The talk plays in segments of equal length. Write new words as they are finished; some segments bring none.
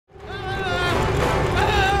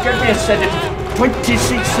Get me a sedative. 20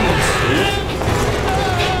 cc's.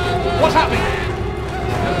 What's happening?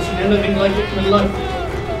 Never seen anything like it in my life.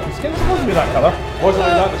 His skin's supposed to be that colour. Wasn't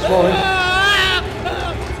like that this morning.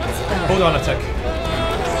 Hold on a tick.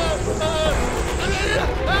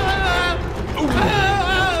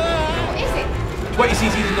 What is it? 20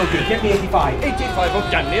 cc's is no good. Get me 85. 85, oh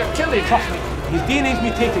damn near. Kill him, trust me. His DNA's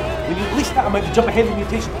mutated. We need at least that amount to jump ahead of the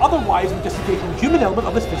mutation. Otherwise, we're just taking the human element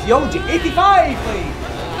of his physiology. 85, please!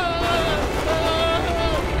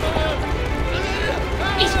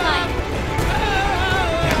 85.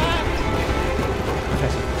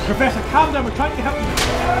 Professor, calm down. We're trying to help you.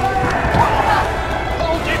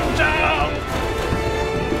 Hold him down!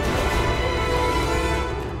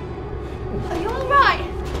 Are you alright?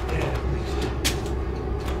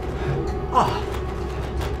 Ah.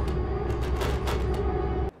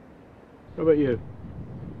 What about you?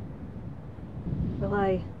 Well,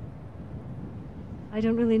 I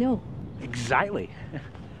don't really know. Exactly.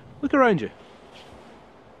 Look around you.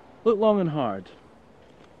 Look long and hard.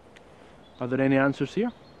 Are there any answers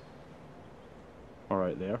here? Or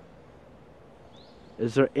out there?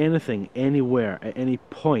 Is there anything, anywhere, at any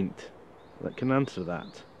point that can answer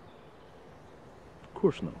that? Of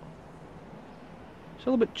course not. It's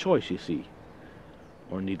all about choice, you see.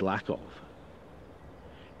 Or need lack of.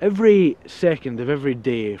 Every second of every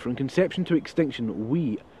day, from conception to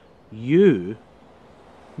extinction, you,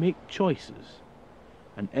 make choices.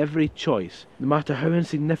 And every choice, no matter how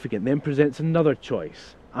insignificant, then presents another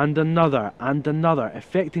choice, and another,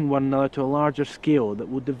 affecting one another to a larger scale that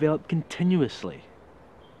will develop continuously.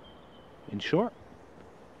 In short,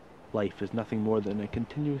 life is nothing more than a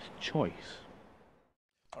continuous choice.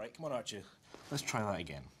 Alright, come on Archie, let's try that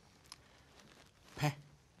again. Pe.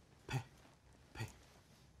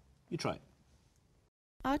 You try it.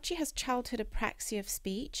 Archie has childhood apraxia of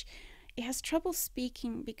speech. He has trouble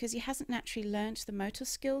speaking because he hasn't naturally learnt the motor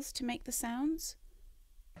skills to make the sounds.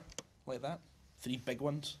 Like that. 3 big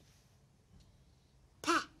ones.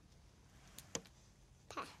 Pa.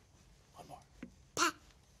 Pa. One more. Pa.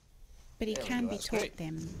 But he can be taught great.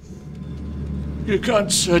 them. You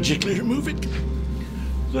can't surgically remove it.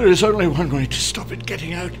 There is only one way to stop it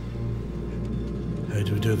getting out. How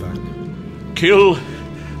do we do that? Kill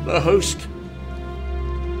the host.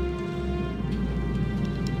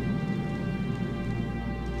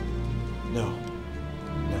 No.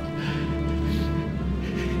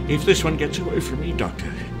 If this one gets away from me,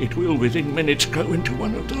 Doctor, it will within minutes grow into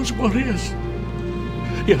one of those warriors.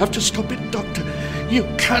 You have to stop it, Doctor. You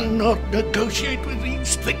cannot negotiate with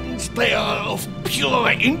these things. They are of pure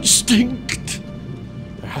instinct.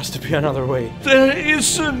 There has to be another way. There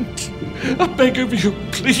isn't. I beg of you,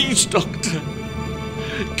 please, Doctor.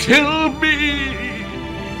 Kill me!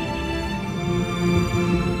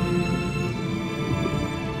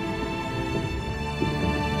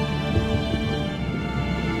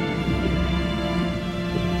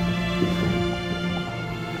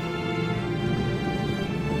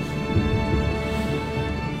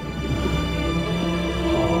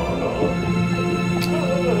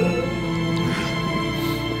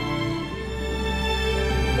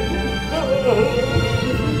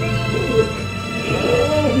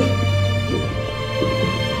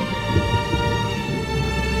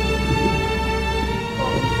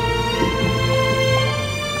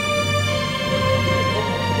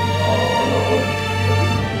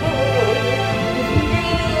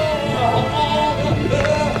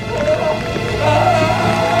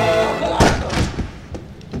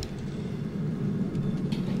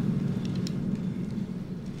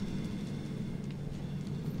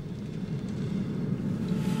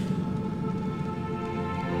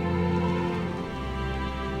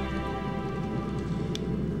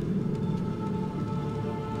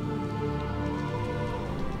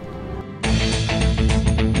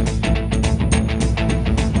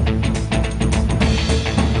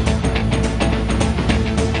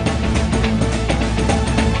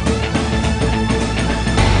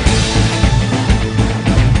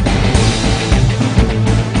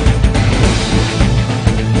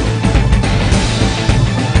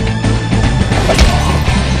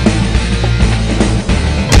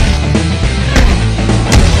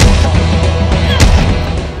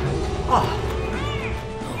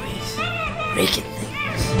 Break it.